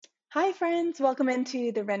Hi, friends. Welcome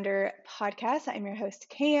into the Render podcast. I'm your host,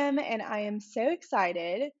 Cam, and I am so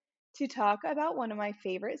excited to talk about one of my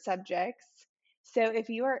favorite subjects. So, if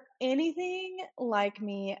you are anything like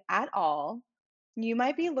me at all, you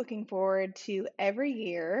might be looking forward to every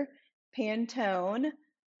year Pantone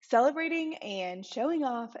celebrating and showing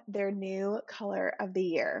off their new color of the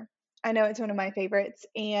year. I know it's one of my favorites,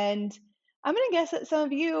 and I'm going to guess that some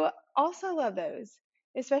of you also love those,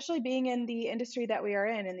 especially being in the industry that we are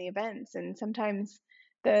in the events. And sometimes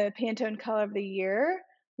the Pantone color of the year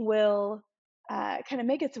will kind of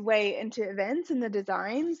make its way into events and the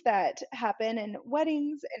designs that happen in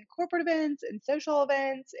weddings and corporate events and social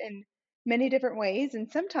events in many different ways.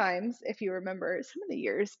 And sometimes, if you remember some of the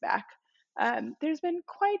years back, there's been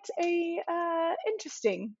quite a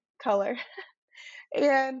interesting color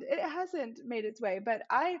and it hasn't made its way. But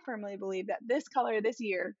I firmly believe that this color this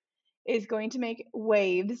year is going to make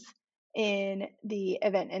waves in the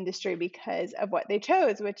event industry because of what they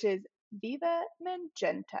chose, which is Viva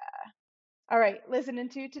Magenta. All right, listen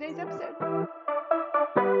into today's episode.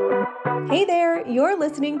 Hey there, you're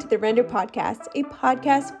listening to the Render Podcast, a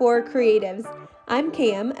podcast for creatives. I'm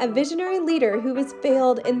Cam, a visionary leader who has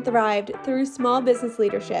failed and thrived through small business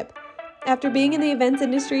leadership. After being in the events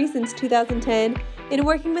industry since 2010 and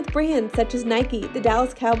working with brands such as Nike, the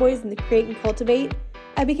Dallas Cowboys, and the Create and Cultivate,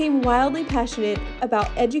 I became wildly passionate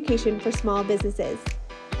about education for small businesses.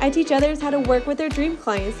 I teach others how to work with their dream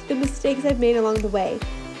clients through the mistakes I've made along the way.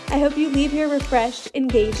 I hope you leave here refreshed,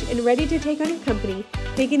 engaged, and ready to take on your company,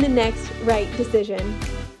 making the next right decision.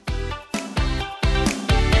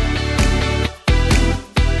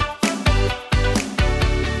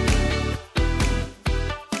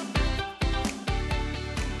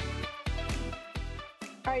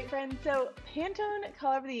 All right, friends, so Pantone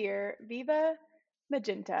color of the year, Viva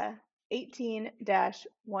Magenta 18-1750,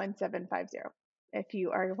 if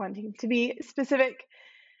you are wanting to be specific.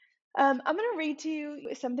 I'm going to read to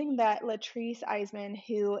you something that Latrice Eisman,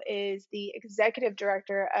 who is the executive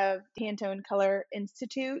director of Pantone Color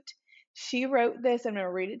Institute, she wrote this. I'm going to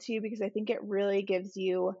read it to you because I think it really gives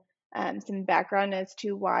you some background as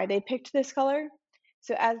to why they picked this color.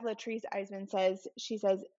 So, as Latrice Eisman says, she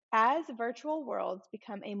says, as virtual worlds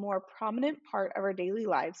become a more prominent part of our daily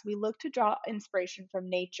lives, we look to draw inspiration from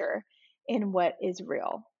nature in what is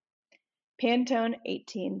real. Pantone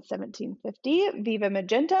 18-1750, Viva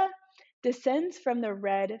Magenta, descends from the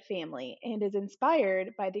red family and is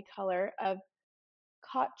inspired by the color of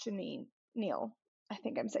cochineal. I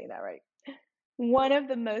think I'm saying that right. One of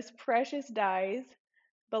the most precious dyes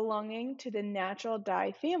belonging to the natural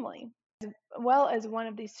dye family, as well as one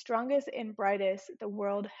of the strongest and brightest the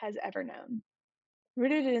world has ever known.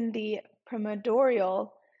 Rooted in the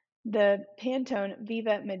primordial, the Pantone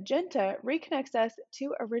Viva Magenta reconnects us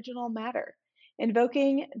to original matter,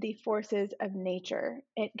 invoking the forces of nature.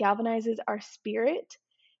 It galvanizes our spirit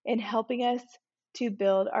in helping us to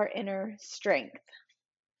build our inner strength.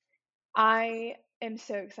 I am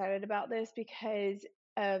so excited about this because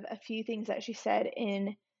of a few things that she said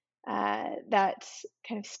in that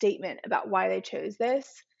kind of statement about why they chose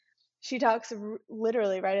this. She talks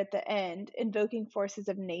literally right at the end, invoking forces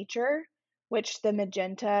of nature, which the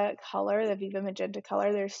magenta color, the Viva Magenta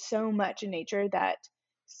color, there's so much in nature that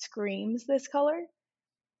screams this color.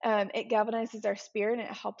 It galvanizes our spirit and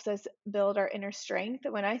it helps us build our inner strength.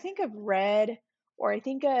 When I think of red or I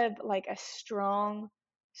think of like a strong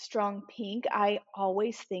pink, I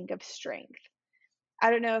always think of strength.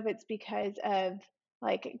 I don't know if it's because of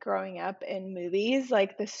like growing up in movies,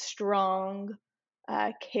 like the strong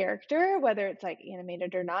character, whether it's like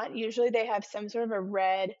animated or not. Usually they have some sort of a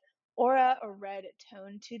red aura or red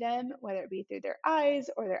tone to them, whether it be through their eyes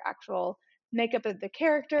or their actual makeup of the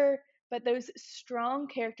character. But those strong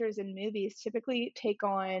characters in movies typically take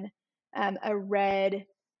on a red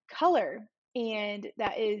color. And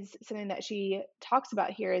that is something that she talks about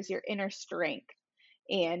here is your inner strength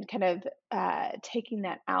and kind of taking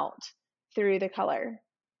that out through the color.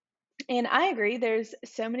 And I agree, there's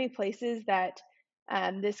so many places that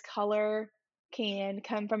this color can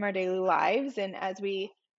come from our daily lives. And as we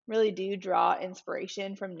really do draw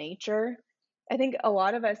inspiration from nature, I think a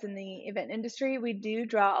lot of us in the event industry, we do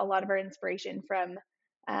draw a lot of our inspiration from,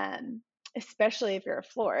 especially if you're a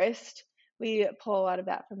florist, we pull a lot of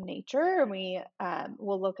that from nature. And we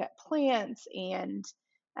will look at plants and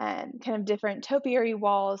kind of different topiary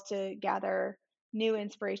walls to gather new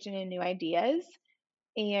inspiration and new ideas.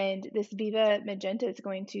 And this Viva Magenta is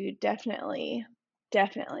going to definitely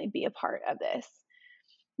be a part of this.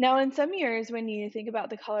 Now, in some years, when you think about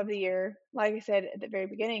the color of the year, like I said at the very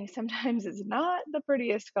beginning, sometimes it's not the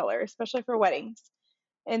prettiest color, especially for weddings.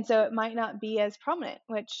 And so it might not be as prominent,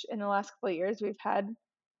 which in the last couple of years we've had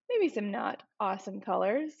maybe some not awesome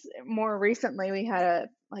colors. More recently, we had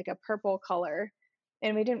a purple color,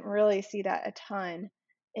 and we didn't really see that a ton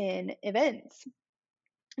in events.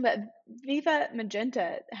 But Viva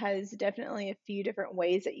Magenta has definitely a few different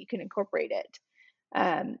ways that you can incorporate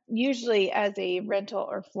it. Usually, as a rental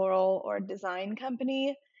or floral or design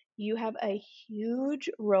company, you have a huge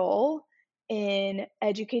role in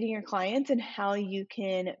educating your clients and how you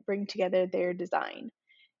can bring together their design.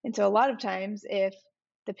 And so, a lot of times, if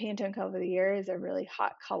the Pantone color of the year is a really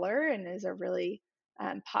hot color and is a really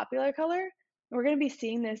popular color, we're going to be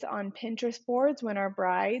seeing this on Pinterest boards when our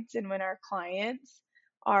brides and when our clients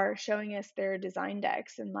are showing us their design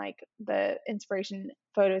decks and like the inspiration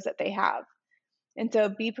photos that they have. And so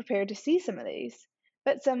be prepared to see some of these.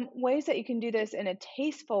 But some ways that you can do this in a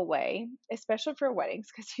tasteful way, especially for weddings,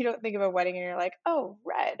 because you don't think of a wedding and you're like, oh,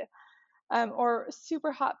 red, or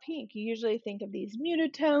super hot pink. You usually think of these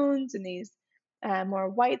muted tones and these more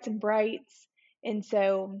whites and brights. And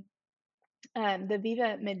so the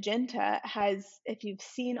Viva Magenta has, if you've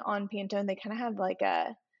seen on Pantone, they kind of have like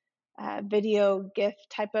a video GIF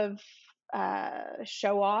type of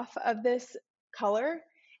show off of this color.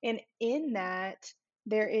 And in that,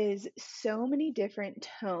 there is so many different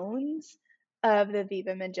tones of the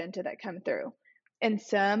Viva Magenta that come through. And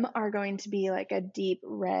some are going to be like a deep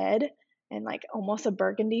red and like almost a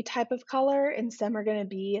burgundy type of color, and some are going to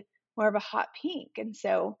be more of a hot pink. And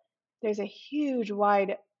so there's a huge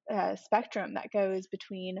wide spectrum that goes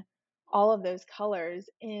between all of those colors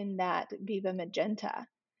in that Viva Magenta.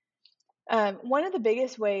 One of the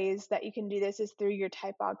biggest ways that you can do this is through your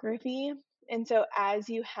typography. And so, as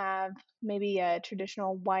you have maybe a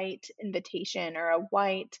traditional white invitation or a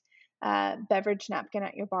white beverage napkin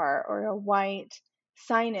at your bar or a white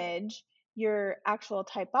signage, your actual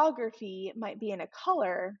typography might be in a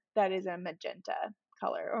color that is a magenta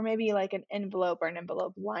color, or maybe like an envelope or an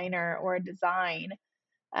envelope liner or a design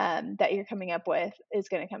that you're coming up with is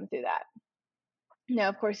going to come through that. Now,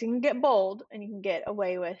 of course, you can get bold and you can get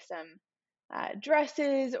away with some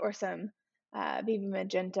dresses or some Viva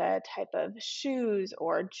Magenta type of shoes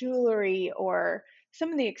or jewelry, or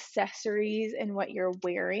some of the accessories and what you're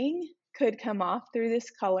wearing could come off through this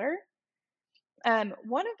color.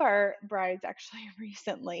 One of our brides actually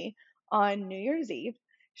recently on New Year's Eve,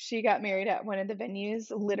 she got married at one of the venues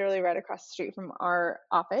literally right across the street from our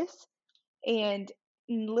office. And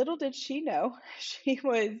little did she know, she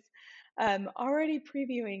was already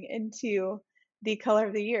previewing into the color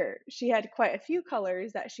of the year. She had quite a few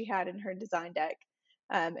colors that she had in her design deck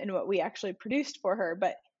and what we actually produced for her,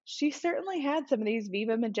 but she certainly had some of these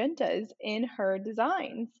Viva Magentas in her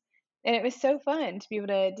designs. And it was so fun to be able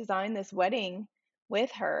to design this wedding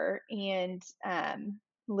with her. And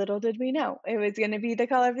little did we know it was going to be the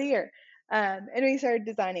color of the year. And we started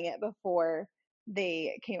designing it before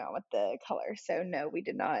they came out with the color. So no, we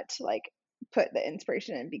did not like put the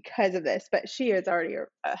inspiration in because of this, but she is already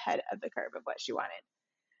ahead of the curve of what she wanted.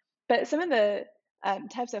 But some of the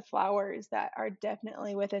types of flowers that are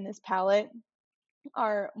definitely within this palette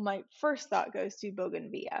are, my first thought goes to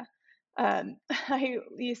bougainvillea. I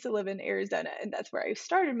used to live in Arizona, and that's where I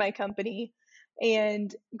started my company.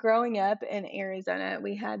 And growing up in Arizona,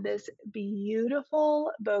 we had this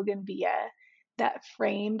beautiful bougainvillea that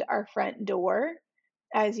framed our front door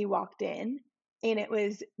as you walked in. And it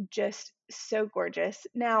was just so gorgeous.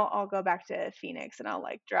 Now I'll go back to Phoenix and I'll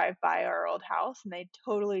like drive by our old house and they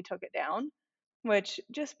totally took it down, which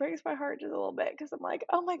just breaks my heart just a little bit because I'm like,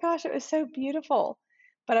 oh my gosh, it was so beautiful.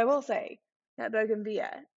 But I will say that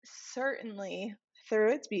bougainvillea certainly,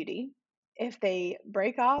 through its beauty, if they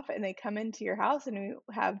break off and they come into your house and you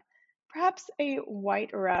have perhaps a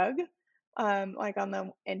white rug, like on the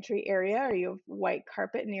entry area, or you have white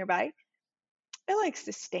carpet nearby, it likes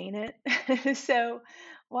to stain it. So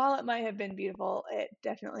while it might have been beautiful, it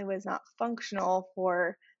definitely was not functional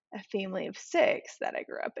for a family of six that I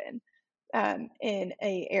grew up in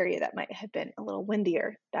a area that might have been a little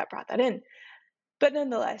windier that brought that in. But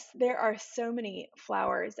nonetheless, there are so many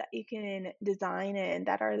flowers that you can design in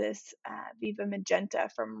that are this Viva Magenta,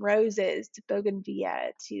 from roses to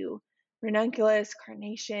bougainvillea to ranunculus,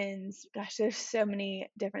 carnations. Gosh, there's so many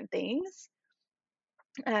different things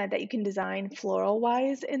that you can design floral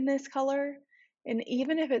wise in this color. And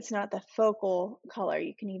even if it's not the focal color,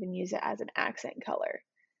 you can even use it as an accent color.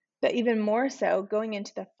 But even more so, going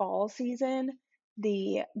into the fall season,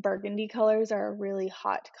 the burgundy colors are a really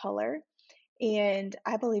hot color. And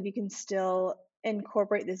I believe you can still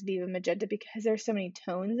incorporate this Viva Magenta because there's so many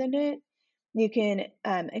tones in it. You can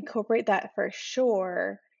incorporate that for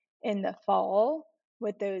sure in the fall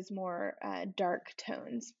with those more dark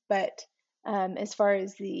tones. But as far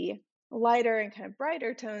as the lighter and kind of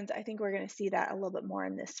brighter tones, I think we're going to see that a little bit more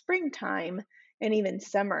in the springtime and even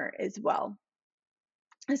summer as well.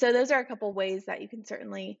 So those are a couple ways that you can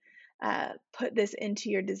certainly put this into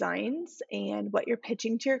your designs and what you're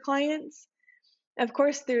pitching to your clients. Of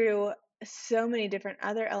course, through so many different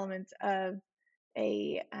other elements of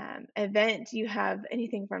a event, you have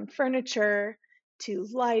anything from furniture to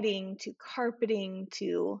lighting to carpeting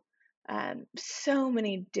to so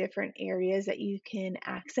many different areas that you can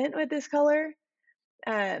accent with this color.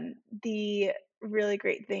 The really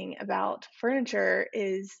great thing about furniture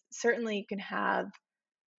is certainly you can have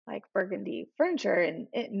like burgundy furniture and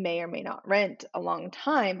it may or may not rent a long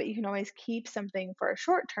time, but you can always keep something for a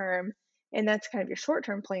short term, and that's kind of your short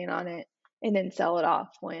term plan on it, and then sell it off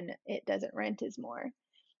when it doesn't rent as more.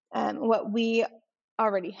 What we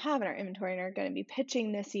already have in our inventory and are going to be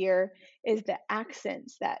pitching this year is the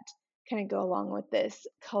accents that kind of go along with this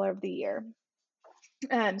color of the year.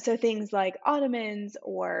 So things like ottomans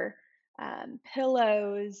or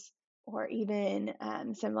pillows, or even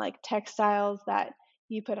some like textiles that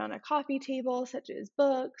you put on a coffee table, such as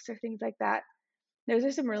books or things like that. Those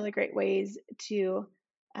are some really great ways to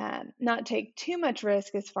not take too much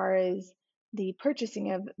risk as far as the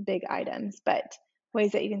purchasing of big items, but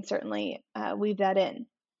ways that you can certainly weave that in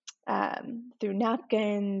through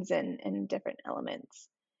napkins and different elements.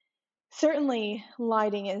 Certainly,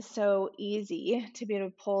 lighting is so easy to be able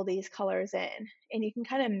to pull these colors in, and you can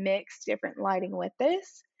kind of mix different lighting with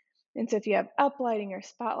this. And so, if you have uplighting or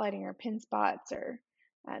spotlighting or pin spots or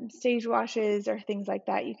stage washes or things like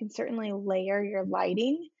that, you can certainly layer your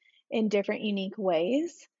lighting in different unique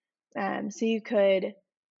ways. So, you could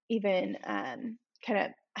even kind of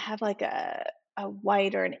have like a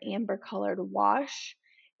white or an amber colored wash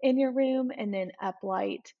in your room and then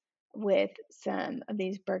uplight with some of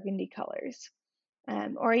these burgundy colors.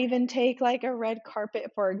 Or even take like a red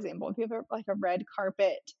carpet, for example. If you have like a red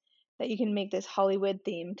carpet that you can make this Hollywood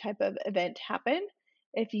theme type of event happen,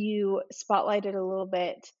 if you spotlight it a little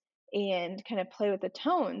bit and kind of play with the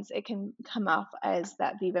tones, it can come off as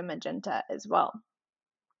that Viva Magenta as well.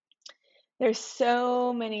 There's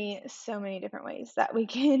so many different ways that we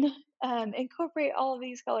can incorporate all of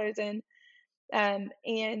these colors in. And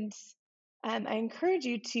I encourage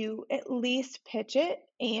you to at least pitch it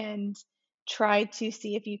and try to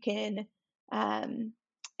see if you can um,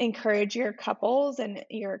 encourage your couples and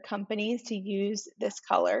your companies to use this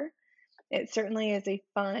color. It certainly is a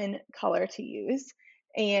fun color to use.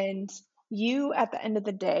 And you, at the end of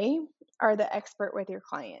the day, are the expert with your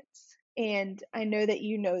clients. And I know that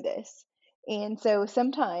you know this. And so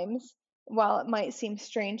sometimes, while it might seem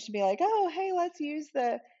strange to be like, oh, hey, let's use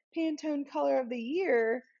the Pantone color of the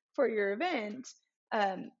year for your event,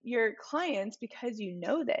 your clients, because you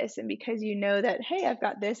know this and because you know that, hey, I've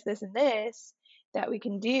got this, this, and this that we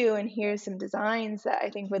can do, and here's some designs that I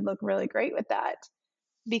think would look really great with that,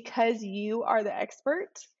 because you are the expert,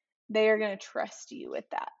 they are going to trust you with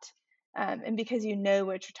that. And because you know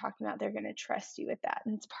what you're talking about, they're going to trust you with that.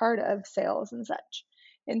 And it's part of sales and such.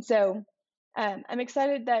 And so I'm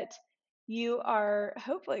excited that you are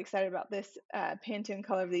hopefully excited about this Pantone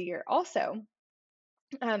color of the year also,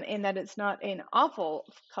 and that it's not an awful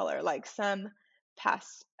color like some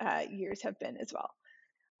past years have been as well.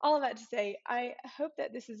 All of that to say, I hope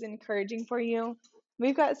that this is encouraging for you.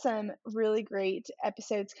 We've got some really great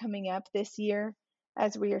episodes coming up this year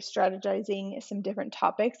as we are strategizing some different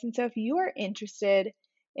topics. And so if you are interested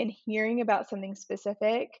in hearing about something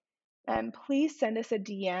specific, please send us a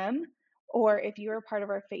DM. Or if you are part of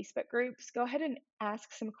our Facebook groups, go ahead and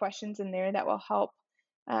ask some questions in there that will help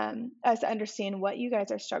us understand what you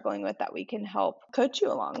guys are struggling with that we can help coach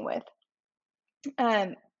you along with.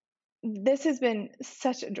 This has been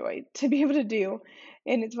such a joy to be able to do,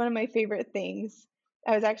 and it's one of my favorite things.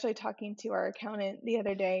 I was actually talking to our accountant the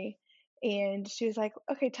other day, and she was like,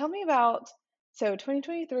 okay, tell me about, so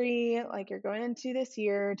 2023, like you're going into this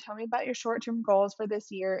year, tell me about your short-term goals for this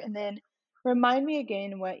year, and then remind me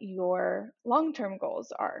again what your long-term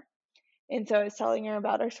goals are. And so I was telling her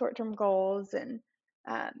about our short-term goals, and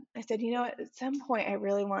I said, at some point I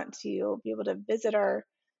really want to be able to visit our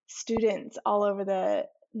students all over the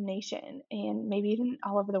nation and maybe even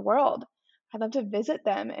all over the world. I'd love to visit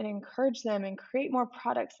them and encourage them and create more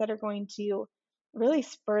products that are going to really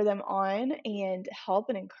spur them on and help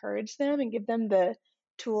and encourage them and give them the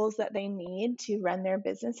tools that they need to run their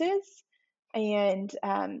businesses. And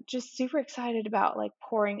just super excited about like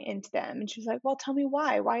pouring into them. And she was like, well, tell me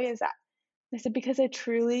why. Why is that? I said, because I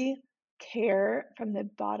truly care from the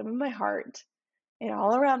bottom of my heart and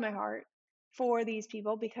all around my heart for these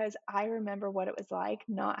people because I remember what it was like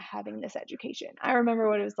not having this education. I remember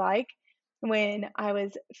what it was like when I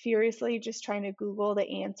was furiously just trying to Google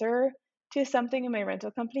the answer to something in my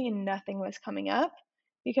rental company and nothing was coming up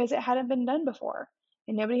because it hadn't been done before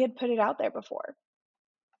and nobody had put it out there before.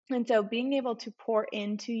 And so being able to pour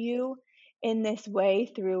into you in this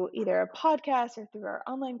way through either a podcast or through our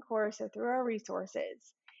online course or through our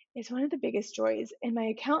resources is one of the biggest joys. And my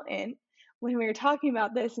accountant, when we were talking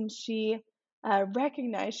about this and she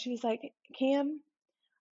recognized, she was like, Cam,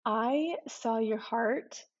 I saw your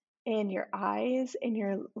heart and your eyes and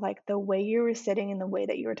your like the way you were sitting and the way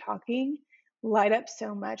that you were talking light up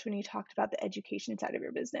so much when you talked about the education side of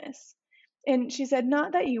your business. And she said,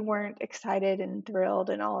 not that you weren't excited and thrilled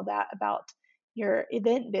and all of that about your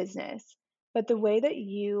event business, but the way that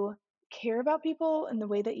you care about people and the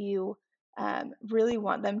way that you really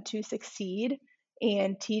want them to succeed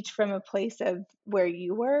and teach from a place of where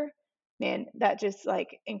you were, man, that just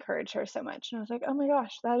like encouraged her so much. And I was like, oh my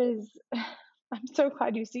gosh, that is, I'm so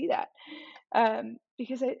glad you see that.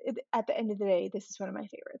 Because at the end of the day, this is one of my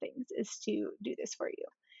favorite things is to do this for you.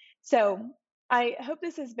 So I hope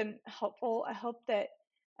this has been helpful. I hope that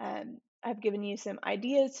I've given you some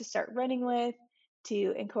ideas to start running with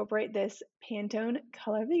to incorporate this Pantone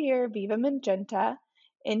color of the year, Viva Magenta,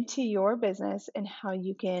 into your business and how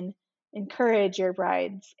you can encourage your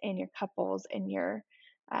brides and your couples and your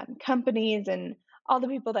companies and all the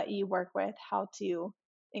people that you work with, how to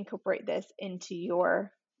incorporate this into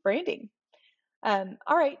your branding. All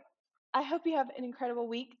right. I hope you have an incredible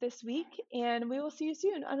week this week, and we will see you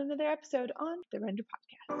soon on another episode on the Render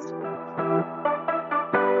Podcast.